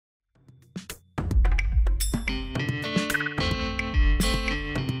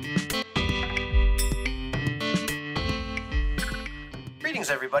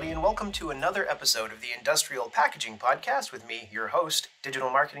everybody, and welcome to another episode of the Industrial Packaging Podcast with me, your host, digital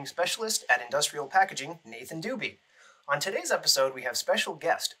marketing specialist at Industrial Packaging, Nathan Dube. On today's episode, we have special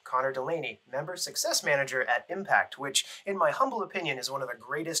guest, DeLaney, Member Success Manager at Impact, which, in my humble opinion, is one of the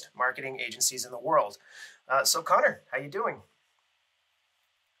greatest marketing agencies in the world. So Connor, how you doing?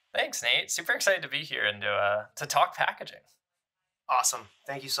 Thanks, Nate. Super excited to be here and to talk packaging. Awesome.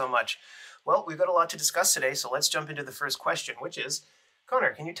 Thank you so much. Well, we've got a lot to discuss today, so let's jump into the first question, which is,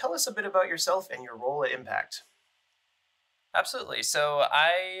 Connor, can you tell us a bit about yourself and your role at Impact? Absolutely. So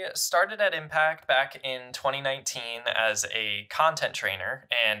I started at Impact back in 2019 as a content trainer,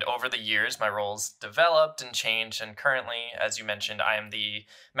 and over the years, my roles developed and changed. And currently, as you mentioned, I am the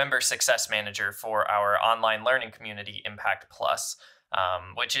Member Success Manager for our online learning community, Impact Plus.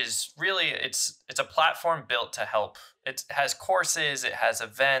 Which is really, it's a platform built to help. It has courses, it has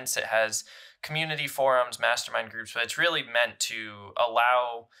events, it has community forums, mastermind groups, but it's really meant to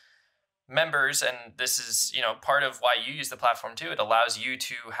allow members, and this is, part of why you use the platform too. It allows you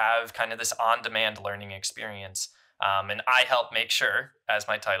to have kind of this on-demand learning experience. And I help make sure, as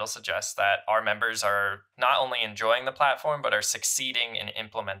my title suggests, that our members are not only enjoying the platform, but are succeeding in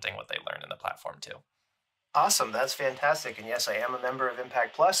implementing what they learn in the platform too. Awesome. That's fantastic. And yes, I am a member of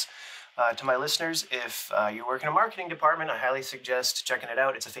Impact Plus. To my listeners, if you work in a marketing department, I highly suggest checking it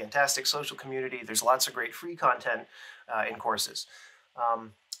out. It's a fantastic social community. There's lots of great free content in courses.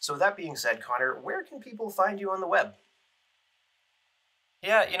 So with that being said, Connor, where can people find you on the web?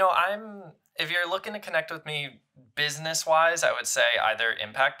 Yeah, if you're looking to connect with me business-wise, I would say either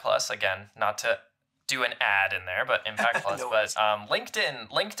Impact Plus, again, not to do an ad in there, but Impact Plus. No But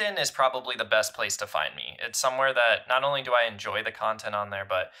LinkedIn is probably the best place to find me. It's somewhere that not only do I enjoy the content on there,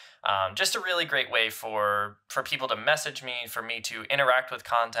 but just a really great way for people to message me, for me to interact with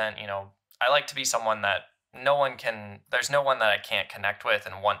content. I like to be someone that there's no one that I can't connect with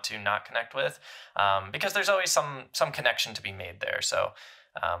and want to not connect with, because there's always some connection to be made there. So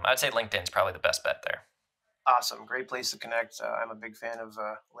I'd say LinkedIn's probably the best bet there. Awesome. Great place to connect. I'm a big fan of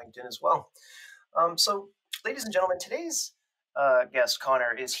LinkedIn as well. So, ladies and gentlemen, today's guest,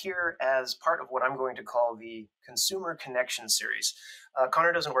 Connor, is here as part of what I'm going to call the Consumer Connection series.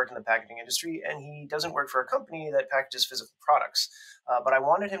 Connor doesn't work in the packaging industry, and he doesn't work for a company that packages physical products. But I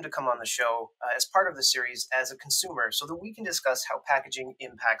wanted him to come on the show as part of the series as a consumer so that we can discuss how packaging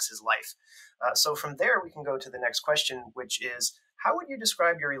impacts his life. So from there, we can go to the next question, which is, how would you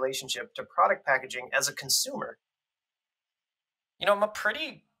describe your relationship to product packaging as a consumer? I'm a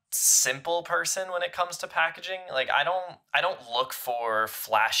pretty simple person when it comes to packaging. Like I don't look for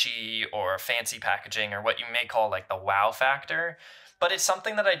flashy or fancy packaging or what you may call like the wow factor, but it's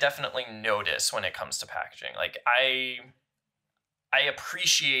something that I definitely notice when it comes to packaging. Like I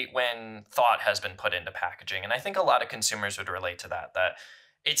appreciate when thought has been put into packaging, and I think a lot of consumers would relate to that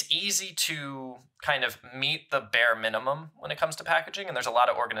it's easy to kind of meet the bare minimum when it comes to packaging. And there's a lot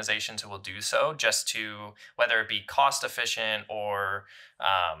of organizations who will do so just to, whether it be cost efficient or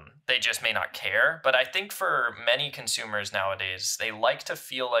they just may not care. But I think for many consumers nowadays, they like to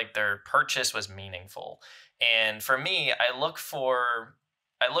feel like their purchase was meaningful. And for me, I look for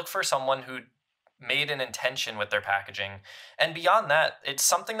someone who made an intention with their packaging. And beyond that, it's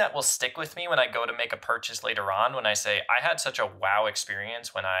something that will stick with me when I go to make a purchase later on, when I say, I had such a wow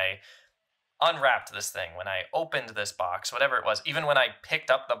experience when I unwrapped this thing, when I opened this box, whatever it was, even when I picked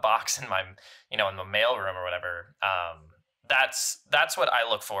up the box in my, in the mail room or whatever. That's what I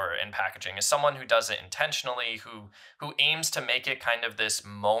look for in packaging, is someone who does it intentionally, who aims to make it kind of this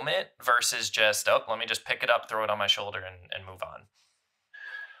moment versus just, let me just pick it up, throw it on my shoulder and move on.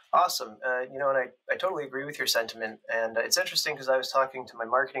 Awesome. And I totally agree with your sentiment. And it's interesting because I was talking to my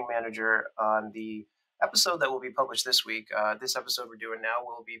marketing manager on the episode that will be published this week. This episode we're doing now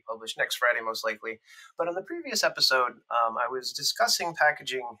will be published next Friday, most likely. But on the previous episode, I was discussing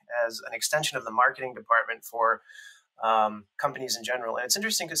packaging as an extension of the marketing department for companies in general. And it's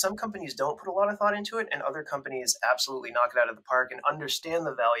interesting because some companies don't put a lot of thought into it, and other companies absolutely knock it out of the park and understand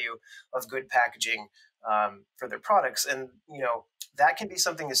the value of good packaging for their products. And, that can be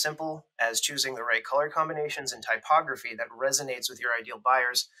something as simple as choosing the right color combinations and typography that resonates with your ideal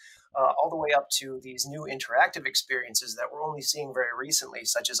buyers, all the way up to these new interactive experiences that we're only seeing very recently,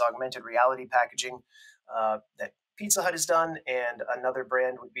 such as augmented reality packaging that Pizza Hut has done, and another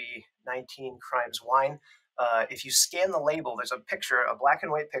brand would be 19 Crimes Wine. If you scan the label, there's a picture, a black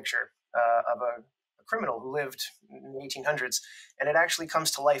and white picture of a criminal who lived in the 1800s, and it actually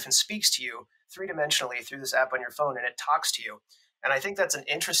comes to life and speaks to you three-dimensionally through this app on your phone, and it talks to you. And I think that's an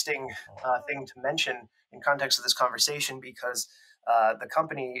interesting thing to mention in context of this conversation, because the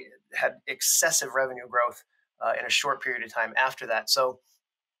company had excessive revenue growth in a short period of time after that. So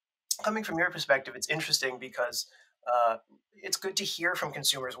coming from your perspective, it's interesting because uh, it's good to hear from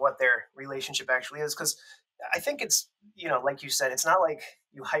consumers what their relationship actually is. Because I think it's, like you said, it's not like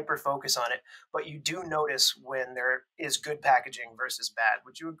you hyper focus on it, but you do notice when there is good packaging versus bad.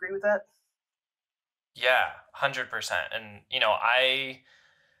 Would you agree with that? Yeah, 100%. And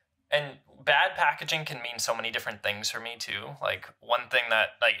and bad packaging can mean so many different things for me too. Like one thing that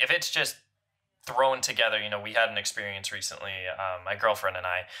like if it's just thrown together, we had an experience recently, my girlfriend and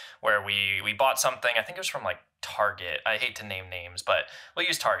I, where we bought something. I think it was from like Target. I hate to name names, but we'll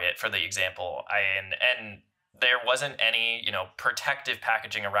use Target for the example. And there wasn't any protective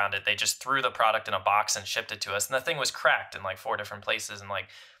packaging around it. They just threw the product in a box and shipped it to us, and the thing was cracked in like four different places. And like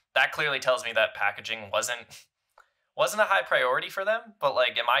that clearly tells me that packaging wasn't a high priority for them. But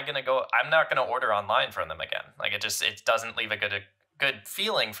like, am I gonna go? I'm not gonna order online from them again. Like it doesn't leave a good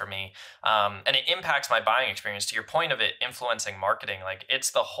feeling for me, and it impacts my buying experience. To your point of it influencing marketing, like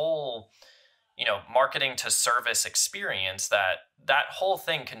it's the whole marketing to service experience, that whole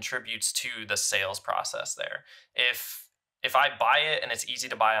thing contributes to the sales process there. If I buy it and it's easy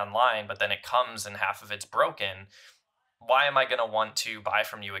to buy online, but then it comes and half of it's broken, why am I going to want to buy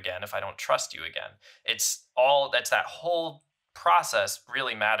from you again if I don't trust you again? That's that whole process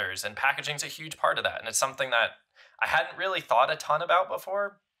really matters, and packaging's a huge part of that. And it's something that I hadn't really thought a ton about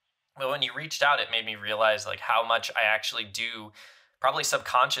before, but when you reached out, it made me realize like how much I actually do probably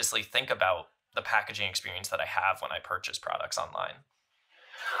subconsciously think about the packaging experience that I have when I purchase products online.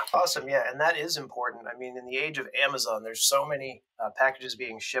 Awesome. Yeah. And that is important. I mean, in the age of Amazon, there's so many packages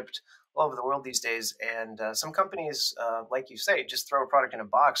being shipped all over the world these days. And some companies, like you say, just throw a product in a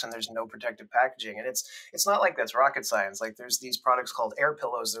box and there's no protective packaging. And it's not like that's rocket science. Like there's these products called air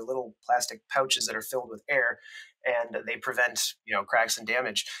pillows. They're little plastic pouches that are filled with air, and they prevent, cracks and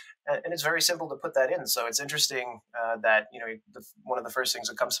damage. And it's very simple to put that in. So it's interesting that, one of the first things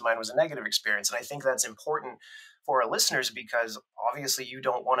that comes to mind was a negative experience. And I think that's important for our listeners because obviously you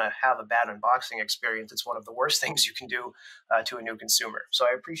don't want to have a bad unboxing experience. It's one of the worst things you can do to a new consumer. So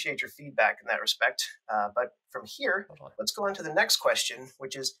I appreciate your feedback in that respect. But from here, Totally. let's go on to the next question,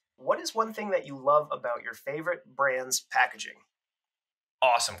 which is what is one thing that you love about your favorite brand's packaging?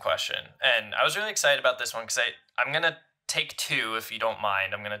 Awesome question. And I was really excited about this one because I'm going to take two, if you don't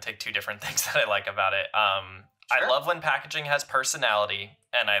mind. I'm going to take two different things that I like about it. I Sure. love when packaging has personality,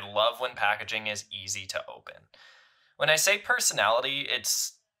 and I love when packaging is easy to open. When I say personality,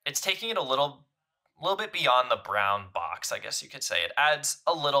 it's taking it a little bit beyond the brown box, I guess you could say. It adds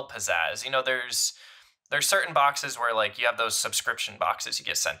a little pizzazz. There's certain boxes where like you have those subscription boxes you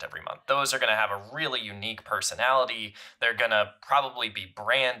get sent every month. Those are going to have a really unique personality. They're going to probably be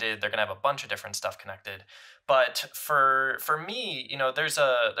branded. They're going to have a bunch of different stuff connected. But for me, there's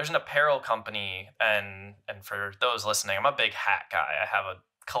an apparel company, and for those listening, I'm a big hat guy. I have a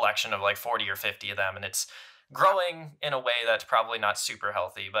collection of like 40 or 50 of them, and it's growing in a way that's probably not super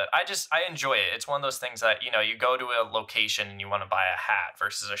healthy, but I enjoy it. It's one of those things that you go to a location and you want to buy a hat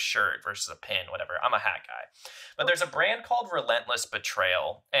versus a shirt versus a pin, whatever. I'm a hat guy. But there's a brand called Relentless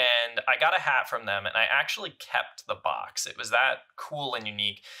Betrayal, and I got a hat from them, and I actually kept the box. It was that cool and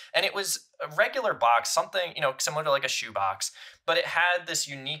unique, and it was a regular box, something similar to like a shoe box, but it had this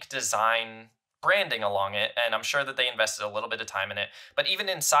unique design branding along it, and I'm sure that they invested a little bit of time in it. But even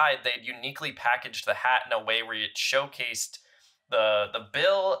inside, they'd uniquely packaged the hat in a way where it showcased the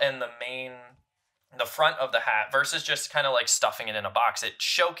bill and the front of the hat versus just kind of like stuffing it in a box. It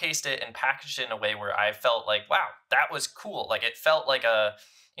showcased it and packaged it in a way where I felt like, wow, that was cool. Like it felt like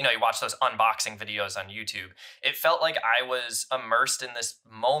you watch those unboxing videos on YouTube. It felt like I was immersed in this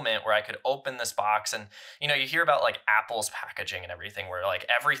moment where I could open this box, and you hear about like Apple's packaging and everything where like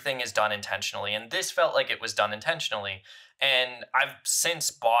everything is done intentionally, and this felt like it was done intentionally. And I've since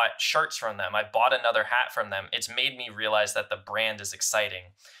bought shirts from them. I bought another hat from them. It's made me realize that the brand is exciting.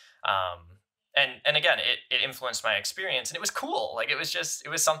 And again, it influenced my experience, and it was cool. Like it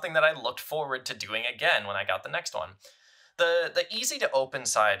was something that I looked forward to doing again when I got the next one. The easy to open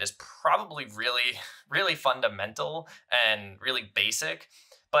side is probably really really fundamental and really basic,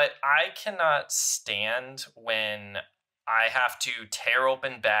 but I cannot stand when I have to tear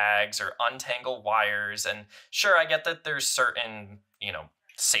open bags or untangle wires. And sure, I get that there's certain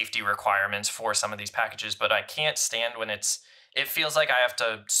safety requirements for some of these packages, but I can't stand when it feels like I have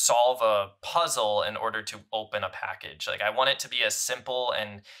to solve a puzzle in order to open a package. Like I want it to be as simple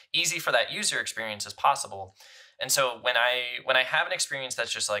and easy for that user experience as possible. And so when I have an experience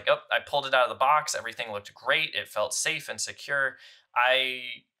that's just like, oh, I pulled it out of the box, everything looked great, it felt safe and secure,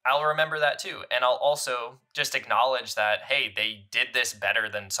 I'll remember that too. And I'll also just acknowledge that, hey, they did this better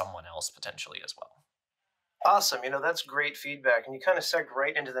than someone else potentially as well. Awesome. That's great feedback. And you kind of seg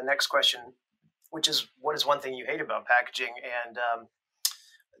right into the next question, which is what is one thing you hate about packaging? And,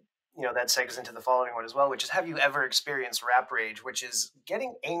 that segues into the following one as well, which is have you ever experienced wrap rage, which is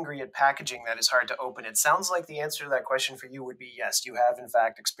getting angry at packaging that is hard to open? It sounds like the answer to that question for you would be yes, you have in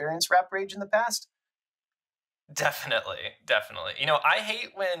fact experienced wrap rage in the past. Definitely, definitely. I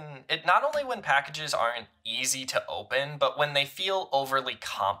hate when it not only when packages aren't easy to open, but when they feel overly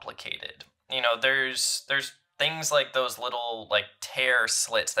complicated. There's things like those little like tear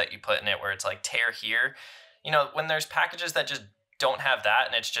slits that you put in it where it's like tear here. When there's packages that just don't have that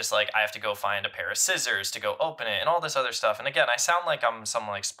and it's just like I have to go find a pair of scissors to go open it and all this other stuff. And again, I sound like I'm some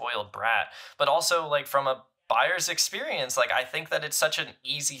like spoiled brat, but also like from a buyer's experience, like I think that it's such an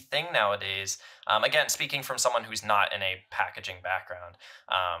easy thing nowadays. Again, speaking from someone who's not in a packaging background,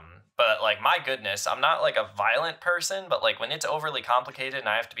 but like my goodness, I'm not like a violent person, but like when it's overly complicated and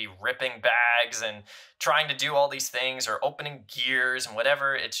I have to be ripping bags and trying to do all these things or opening gears and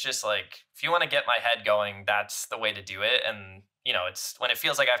whatever, it's just like if you want to get my head going, that's the way to do it. And it's when it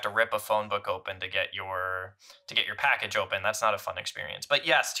feels like I have to rip a phone book open to get your package open. That's not a fun experience. But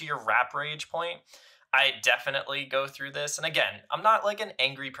yes, to your wrap rage point, I definitely go through this. And again, I'm not like an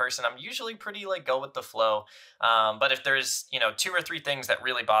angry person. I'm usually pretty like go with the flow. But if there's, two or three things that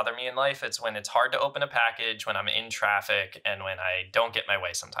really bother me in life, it's when it's hard to open a package, when I'm in traffic, and when I don't get my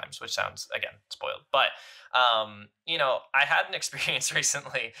way sometimes, which sounds, again, spoiled. But, I had an experience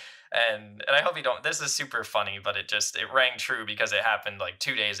recently, and I hope you don't, this is super funny, but it rang true because it happened like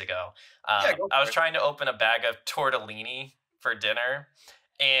 2 days ago. Yeah, go I for was it. trying to open a bag of tortellini for dinner,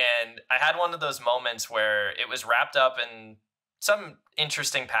 and I had one of those moments where it was wrapped up in some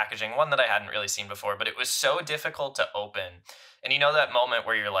interesting packaging, one that I hadn't really seen before, but it was so difficult to open. And that moment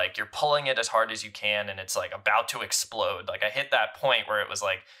where you're pulling it as hard as you can and it's like about to explode. Like I hit that point where it was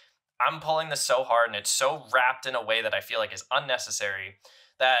like, I'm pulling this so hard and it's so wrapped in a way that I feel like is unnecessary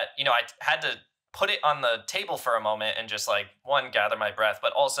that, I had to put it on the table for a moment and just like one, gather my breath,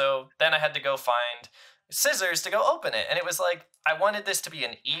 but also then I had to go find scissors to go open it. And it was like, I wanted this to be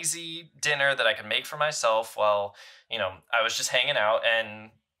an easy dinner that I could make for myself while, I was just hanging out.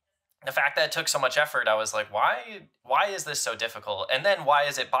 And the fact that it took so much effort, I was like, why is this so difficult? And then why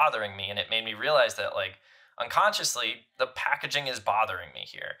is it bothering me? And it made me realize that like unconsciously the packaging is bothering me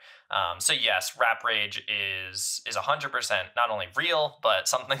here. So yes, wrap rage is 100% not only real, but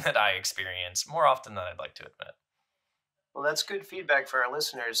something that I experience more often than I'd like to admit. Well, that's good feedback for our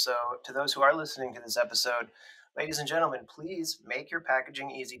listeners. So, to those who are listening to this episode, ladies and gentlemen, please make your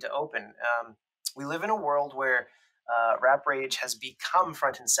packaging easy to open. We live in a world where rap rage has become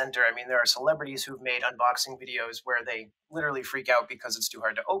front and center. I mean, there are celebrities who've made unboxing videos where they literally freak out because it's too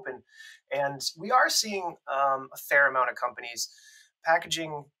hard to open. And we are seeing a fair amount of companies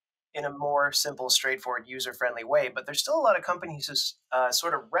packaging in a more simple, straightforward, user-friendly way. But there's still a lot of companies who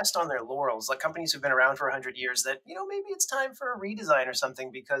sort of rest on their laurels, like companies who've been around for 100 years. That maybe it's time for a redesign or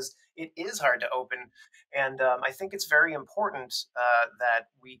something because it is hard to open. And I think it's very important that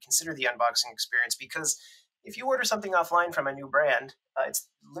we consider the unboxing experience because if you order something offline from a new brand, it's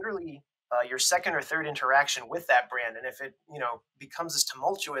literally your second or third interaction with that brand, and if it becomes this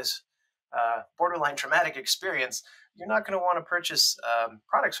tumultuous, borderline traumatic experience, you're not going to want to purchase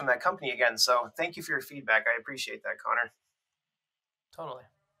products from that company again. So thank you for your feedback. I appreciate that, Connor. Totally.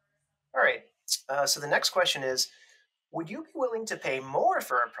 All right. So the next question is: would you be willing to pay more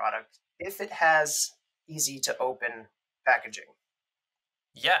for a product if it has easy to open packaging?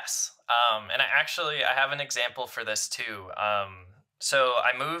 Yes. And I have an example for this too. So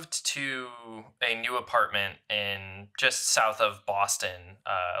I moved to a new apartment in just south of Boston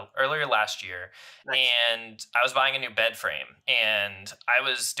earlier last year, Nice. and I was buying a new bed frame, and I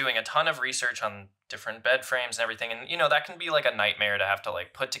was doing a ton of research on different bed frames and everything, and that can be like a nightmare to have to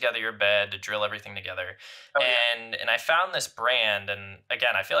like put together your bed to drill everything together. Oh yeah. And I found this brand, and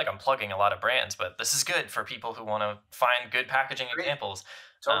again, I feel like I'm plugging a lot of brands, but this is good for people who want to find good packaging Great. examples.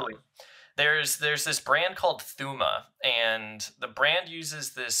 Totally. There's this brand called Thuma, and the brand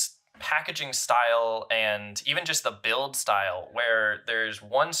uses this packaging style and even just the build style where there's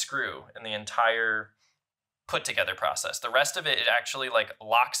one screw in the entire put together process. The rest of it actually like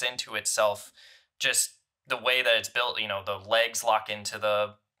locks into itself, just the way that it's built. The legs lock into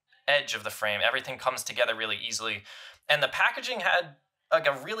the edge of the frame. Everything comes together really easily. And the packaging had like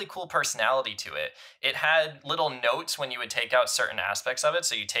a really cool personality to it. It had little notes when you would take out certain aspects of it.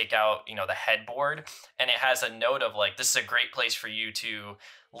 So you take out, the headboard, and it has a note of like, this is a great place for you to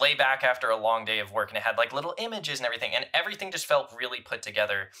lay back after a long day of work. And it had like little images and everything, and everything just felt really put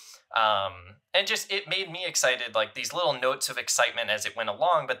together. And just, it made me excited, like these little notes of excitement as it went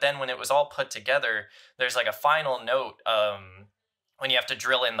along. But then when it was all put together, there's like a final note, when you have to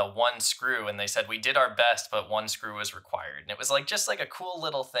drill in the one screw, and they said we did our best, but one screw was required. And it was like just like a cool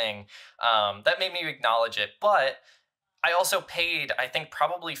little thing, that made me acknowledge it. But I also paid, I think,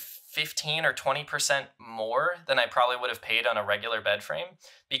 probably 15 or 20% more than I probably would have paid on a regular bed frame,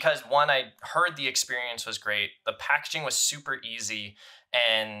 because one, I heard the experience was great. The packaging was super easy,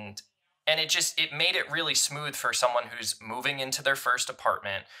 and it made it really smooth for someone who's moving into their first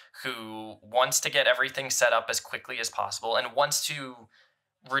apartment, who wants to get everything set up as quickly as possible and wants to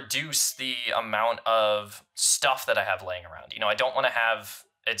reduce the amount of stuff that I have laying around. I don't want to have,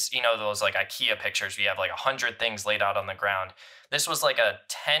 it's, those like IKEA pictures where you have like 100 things laid out on the ground. This was like a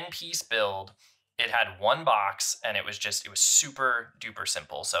 10-piece build. It had one box, and it was super duper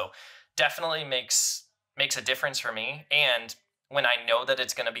simple. So definitely makes a difference for me. And when I know that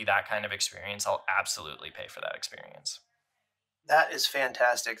it's going to be that kind of experience, I'll absolutely pay for that experience. That is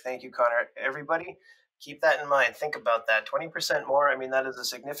fantastic. Thank you, Connor. Everybody, keep that in mind. Think about that. 20% more. I mean, that is a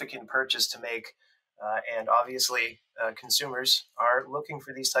significant purchase to make. And obviously, consumers are looking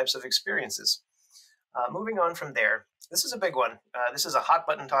for these types of experiences. Moving on from there, this is a big one. This is a hot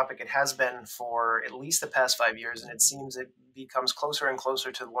button topic. It has been for at least the past 5 years, and it seems it becomes closer and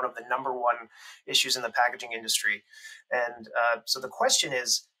closer to one of the number one issues in the packaging industry. And so the question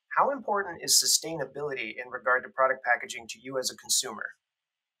is, how important is sustainability in regard to product packaging to you as a consumer?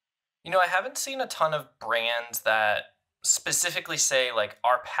 I haven't seen a ton of brands that specifically say like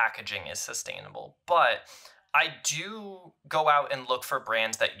our packaging is sustainable, but I do go out and look for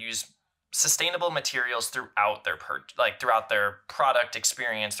brands that use sustainable materials throughout throughout their product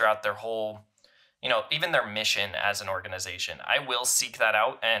experience, throughout their whole, even their mission as an organization. I will seek that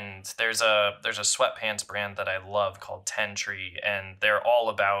out, and there's a sweatpants brand that I love called Ten Tree, and they're all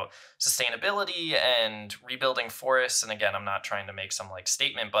about sustainability and rebuilding forests. And again, I'm not trying to make some like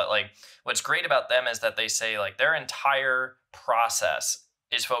statement, but like what's great about them is that they say like their entire process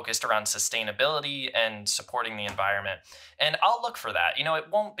is focused around sustainability and supporting the environment. And I'll look for that. It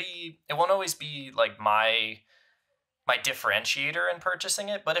won't always be like my differentiator in purchasing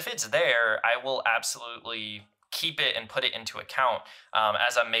it, but if it's there, I will absolutely keep it and put it into account,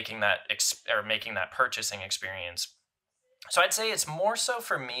 as I'm making making that purchasing experience. So I'd say it's more so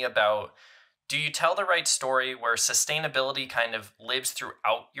for me about, do you tell the right story where sustainability kind of lives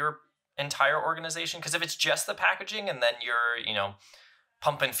throughout your entire organization? Because if it's just the packaging, and then you're,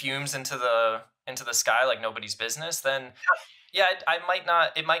 pumping fumes into the sky like nobody's business, then yeah, I might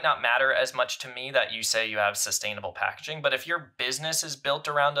not. It might not matter as much to me that you say you have sustainable packaging. But if your business is built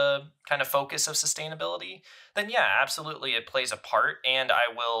around a kind of focus of sustainability, then yeah, absolutely, it plays a part, and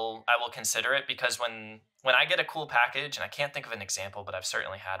I will consider it. Because when I get a cool package, and I can't think of an example, but I've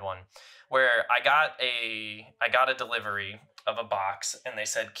certainly had one where I got a delivery of a box, and they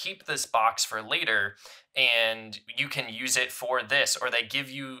said keep this box for later, and you can use it for this, or they give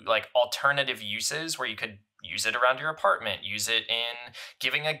you like alternative uses where you could use it around your apartment, use it in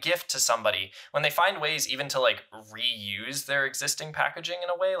giving a gift to somebody. When they find ways even to like reuse their existing packaging in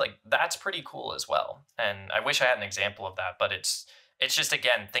a way, like that's pretty cool as well. And I wish I had an example of that, but it's just,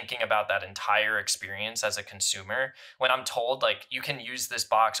 again, thinking about that entire experience as a consumer. When I'm told like you can use this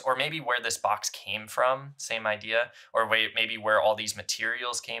box, or maybe where this box came from, same idea, or maybe where all these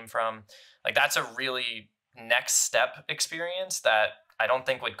materials came from, like that's a really next step experience that I don't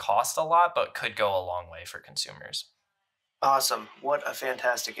think would cost a lot, but could go a long way for consumers. Awesome. What a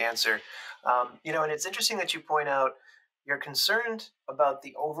fantastic answer. And it's interesting that you point out you're concerned about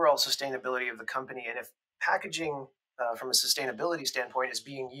the overall sustainability of the company, and if packaging from a sustainability standpoint is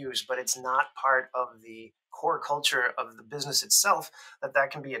being used, but it's not part of the core culture of the business itself,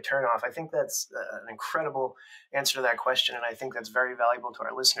 that can be a turnoff. I think that's an incredible answer to that question, and I think that's very valuable to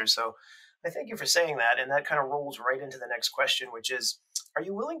our listeners. So I thank you for saying that, and that kind of rolls right into the next question, which is, are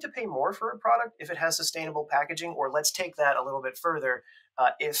you willing to pay more for a product if it has sustainable packaging? Or let's take that a little bit further.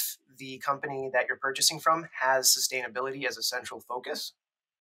 If the company that you're purchasing from has sustainability as a central focus?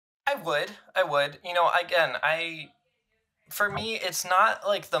 I would. Again, for me, it's not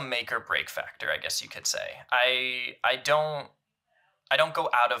like the make or break factor, I guess you could say. I don't go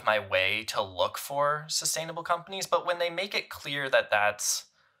out of my way to look for sustainable companies, but when they make it clear that that's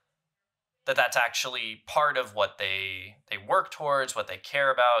actually part of what they work towards, what they care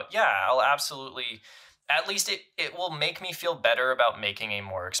about, yeah, I'll absolutely. at least it will make me feel better about making a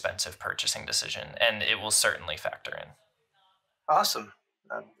more expensive purchasing decision, and it will certainly factor in. Awesome.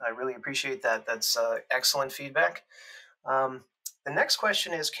 I really appreciate that. That's excellent feedback. Um, the next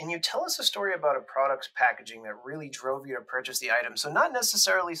question is, can you tell us a story about a product's packaging that really drove you to purchase the item? So not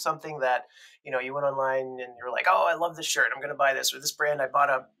necessarily something that, you went online and you're like, oh, I love this shirt, I'm going to buy this, or this brand, I bought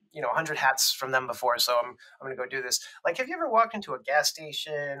 100 hats from them before, so I'm going to go do this. Like, have you ever walked into a gas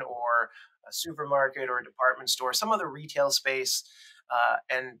station or a supermarket or a department store, some other retail space,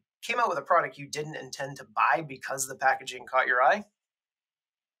 and came out with a product you didn't intend to buy because the packaging caught your eye?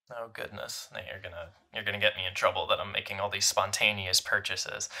 Oh goodness, now you're gonna get me in trouble that I'm making all these spontaneous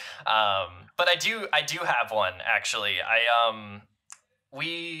purchases. But I do have one actually.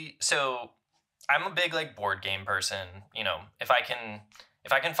 So I'm a big like board game person. You know, if I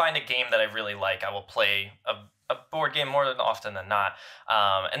can find a game that I really like, I will play a board game more than often than not.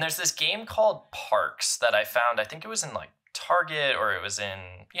 And there's this game called Parks that I found. I think it was in like Target or it was in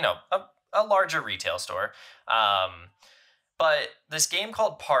a larger retail store. But this game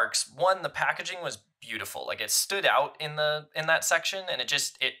called Parks, one, the packaging was beautiful. Like it stood out in that section, and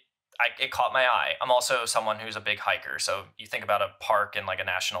it caught my eye. I'm also someone who's a big hiker, so you think about a park in like a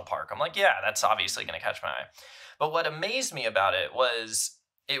national park. I'm like, yeah, that's obviously going to catch my eye. But what amazed me about it was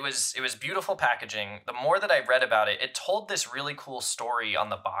it was beautiful packaging. The more that I read about it, it told this really cool story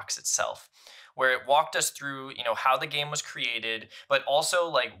on the box itself, where it walked us through, how the game was created, but also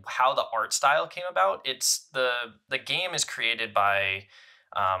like how the art style came about. It's the game is created by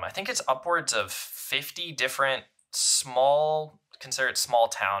I think it's upwards of 50 different small, consider it small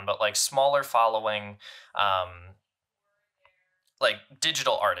town, but like smaller following like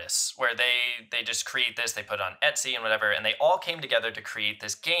digital artists where they just create this, they put it on Etsy and whatever, and they all came together to create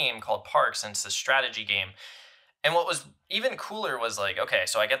this game called Parks, and it's a strategy game. And what was even cooler was like, okay,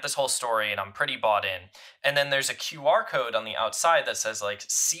 so I get this whole story and I'm pretty bought in. And then there's a QR code on the outside that says like,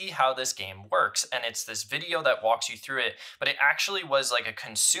 see how this game works. And it's this video that walks you through it. But it actually was like a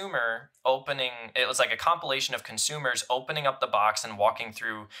consumer opening, it was like a compilation of consumers opening up the box and walking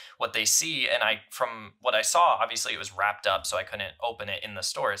through what they see. And from what I saw, obviously it was wrapped up, so I couldn't open it in the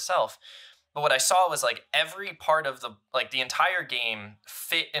store itself. But what I saw was like every part of the entire game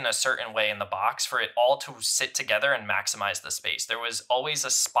fit in a certain way in the box for it all to sit together and maximize the space. There was always a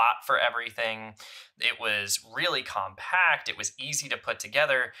spot for everything. It was really compact. It was easy to put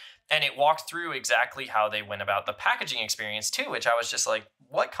together. And it walked through exactly how they went about the packaging experience too, which I was just like,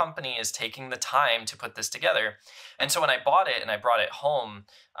 what company is taking the time to put this together? And so when I bought it and I brought it home,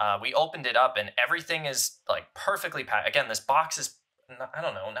 we opened it up and everything is like perfectly packed. Again, this box is, I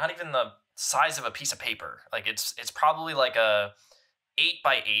don't know, not even the size of a piece of paper. Like it's probably like a 8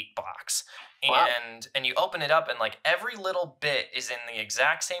 by 8 box. Wow. And you open it up and like every little bit is in the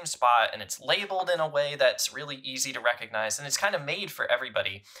exact same spot, and it's labeled in a way that's really easy to recognize, and it's kind of made for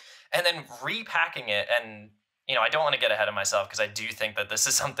everybody. And then repacking it, and I don't want to get ahead of myself because I do think that this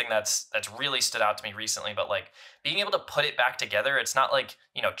is something that's really stood out to me recently, but like being able to put it back together, it's not like,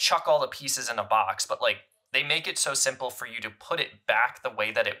 chuck all the pieces in a box, but like they make it so simple for you to put it back the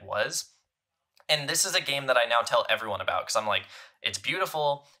way that it was. And this is a game that I now tell everyone about because I'm like, it's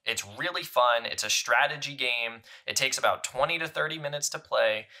beautiful, it's really fun, it's a strategy game. It takes about 20 to 30 minutes to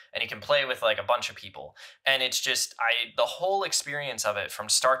play, and you can play with like a bunch of people. And it's just the whole experience of it from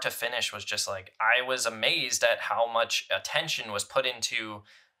start to finish was just like, I was amazed at how much attention was put into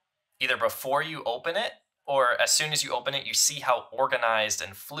either before you open it or as soon as you open it, you see how organized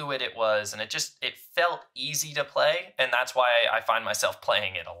and fluid it was, and it felt easy to play, and that's why I find myself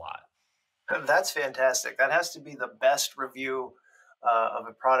playing it a lot. That's fantastic. That has to be the best review of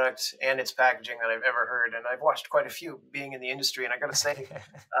a product and its packaging that I've ever heard. And I've watched quite a few being in the industry. And I got to say,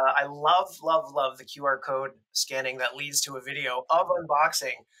 I love, love, love the QR code scanning that leads to a video of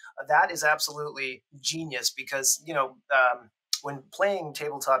unboxing. That is absolutely genius because, when playing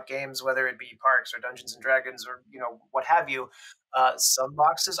tabletop games, whether it be Parks or Dungeons and Dragons or, what have you, some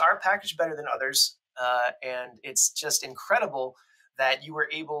boxes are packaged better than others. And it's just incredible that you were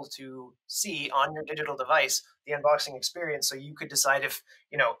able to see on your digital device the unboxing experience so you could decide if,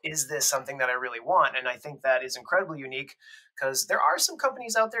 is this something that I really want? And I think that is incredibly unique because there are some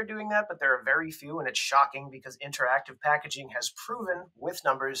companies out there doing that, but there are very few, and it's shocking because interactive packaging has proven with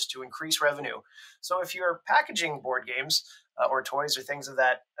numbers to increase revenue. So if you're packaging board games or toys or things of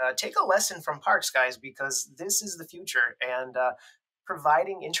that, take a lesson from Parks, guys, because this is the future. And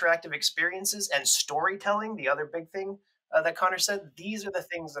providing interactive experiences and storytelling, the other big thing that Connor said, these are the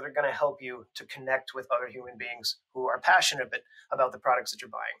things that are going to help you to connect with other human beings who are passionate about the products that you're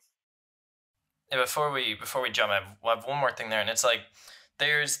buying. Yeah, before we jump, I have one more thing there, and it's like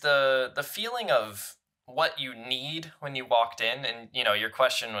there's the feeling of what you need when you walked in. And your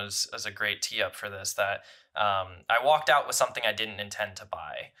question was a great tee up for this. That I walked out with something I didn't intend to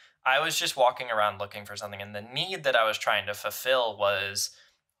buy. I was just walking around looking for something, and the need that I was trying to fulfill was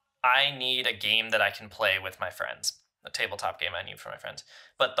I need a game that I can play with my friends, a tabletop game I need for my friends.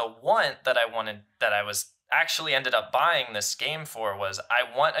 But the want that I wanted, that I was actually ended up buying this game for, was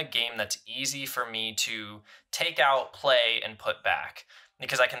I want a game that's easy for me to take out, play, and put back.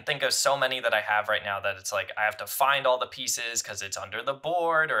 Because I can think of so many that I have right now that it's like I have to find all the pieces because it's under the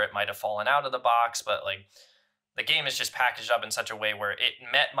board or it might have fallen out of the box. But like the game is just packaged up in such a way where it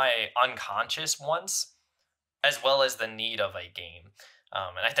met my unconscious wants as well as the need of a game.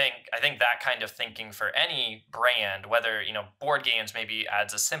 And I think that kind of thinking for any brand, whether board games maybe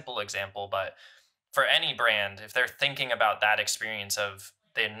adds a simple example, but for any brand, if they're thinking about that experience of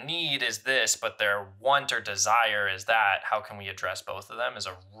their need is this, but their want or desire is that, how can we address both of them? Is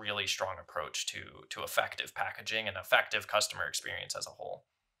a really strong approach to effective packaging and effective customer experience as a whole.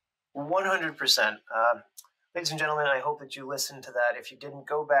 100%. Ladies and gentlemen, I hope that you listened to that. If you didn't,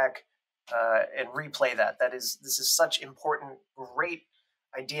 go back and replay that. This is such important, great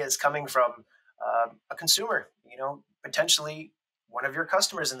ideas coming from a consumer, potentially one of your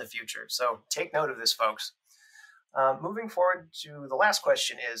customers in the future. So take note of this, folks. Moving forward to the last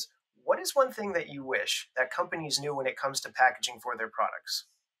question is, what is one thing that you wish that companies knew when it comes to packaging for their products?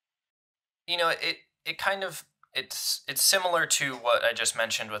 It kind of it's similar to what I just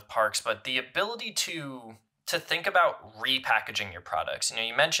mentioned with parks, but the ability to think about repackaging your products.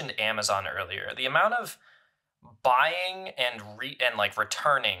 You mentioned Amazon earlier. The amount of buying and like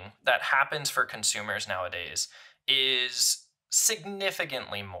returning that happens for consumers nowadays is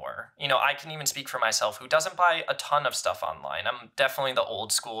significantly more. I can even speak for myself, who doesn't buy a ton of stuff online. I'm definitely the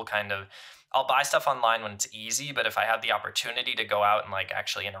old school kind of, I'll buy stuff online when it's easy, but if I have the opportunity to go out and like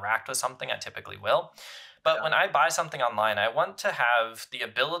actually interact with something, I typically will. But when I buy something online, I want to have the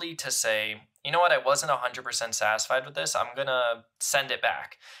ability to say, you know what, I wasn't 100% satisfied with this. I'm going to send it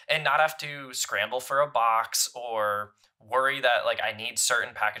back and not have to scramble for a box or worry that like I need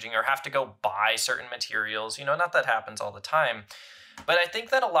certain packaging or have to go buy certain materials. Not that happens all the time. But I think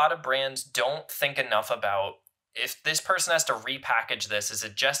that a lot of brands don't think enough about, if this person has to repackage this, is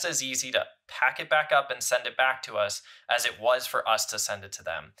it just as easy to pack it back up and send it back to us as it was for us to send it to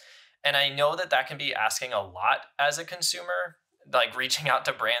them? And I know that that can be asking a lot as a consumer, like reaching out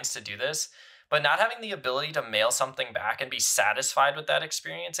to brands to do this, but not having the ability to mail something back and be satisfied with that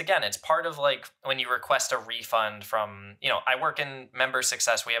experience. Again, it's part of like when you request a refund from, I work in member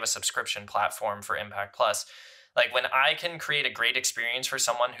success. We have a subscription platform for Impact Plus. Like when I can create a great experience for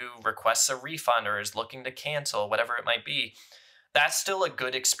someone who requests a refund or is looking to cancel, whatever it might be, that's still a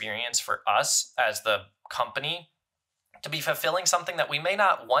good experience for us as the company to be fulfilling something that we may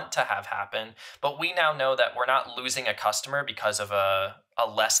not want to have happen, but we now know that we're not losing a customer because of a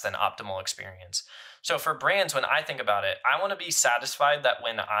less than optimal experience. So for brands, when I think about it, I want to be satisfied that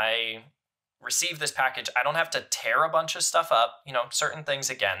when I receive this package, I don't have to tear a bunch of stuff up. Certain things,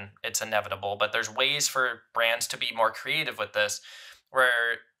 again, it's inevitable, but there's ways for brands to be more creative with this,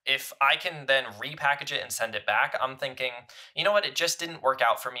 where if I can then repackage it and send it back, I'm thinking, you know what, it just didn't work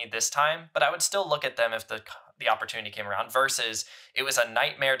out for me this time, but I would still look at them if the opportunity came around, versus it was a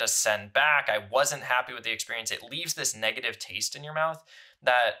nightmare to send back. I wasn't happy with the experience. It leaves this negative taste in your mouth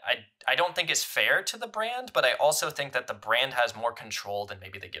that I don't think is fair to the brand, but I also think that the brand has more control than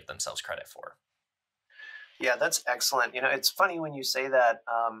maybe they give themselves credit for. Yeah, that's excellent. It's funny when you say that.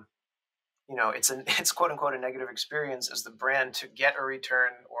 It's quote unquote a negative experience as the brand to get a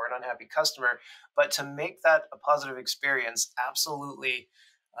return or an unhappy customer, but to make that a positive experience absolutely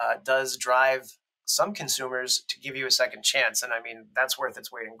does drive some consumers to give you a second chance. And I mean, that's worth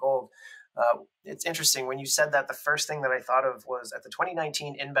its weight in gold. It's interesting when you said that. The first thing that I thought of was at the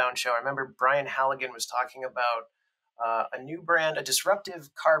 2019 Inbound show. I remember Brian Halligan was talking about a new brand, a disruptive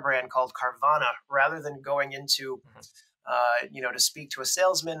car brand called Carvana, rather than going into to speak to a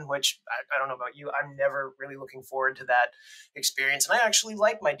salesman, which I don't know about you. I'm never really looking forward to that experience. And I actually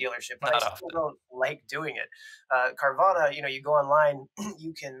like my dealership, but Not I still often. don't like doing it. Carvana, you go online,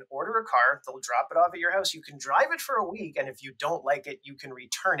 you can order a car, they'll drop it off at your house. You can drive it for a week. And if you don't like it, you can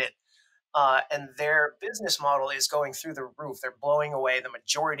return it. And their business model is going through the roof. They're blowing away the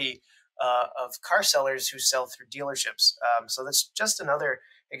majority of car sellers who sell through dealerships. So that's just another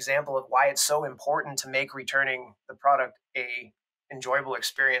example of why it's so important to make returning the product a enjoyable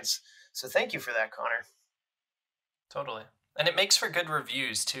experience. So thank you for that, Connor. Totally. And it makes for good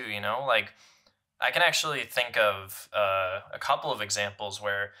reviews too, like I can actually think of a couple of examples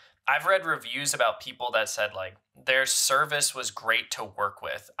where I've read reviews about people that said like their service was great to work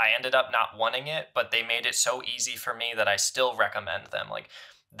with. I ended up not wanting it, but they made it so easy for me that I still recommend them. Like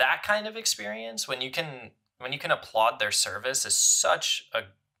that kind of experience when you can applaud their service is such a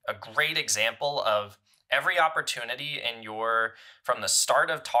great example of every opportunity in your from the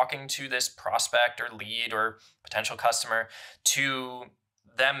start of talking to this prospect or lead or potential customer to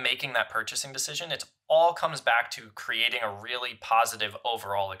them making that purchasing decision. It all comes back to creating a really positive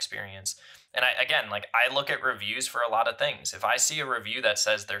overall experience. And I, again, like I look at reviews for a lot of things. If I see a review that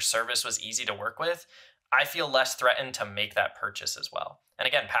says their service was easy to work with, I feel less threatened to make that purchase as well. And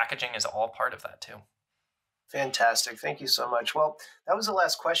again, packaging is all part of that too. Fantastic. Thank you so much. Well, that was the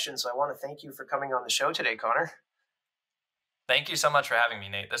last question, so I want to thank you for coming on the show today, Connor. Thank you so much for having me,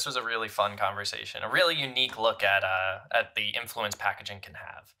 Nate. This was a really fun conversation, a really unique look at the influence packaging can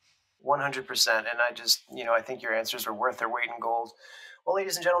have. 100%. And I think your answers are worth their weight in gold. Well,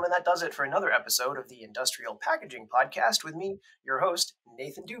 ladies and gentlemen, that does it for another episode of the Industrial Packaging Podcast with me, your host,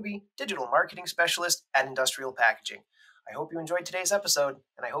 Nathan Dube, Digital Marketing Specialist at Industrial Packaging. I hope you enjoyed today's episode,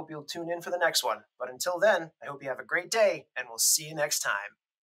 and I hope you'll tune in for the next one. But until then, I hope you have a great day, and we'll see you next time.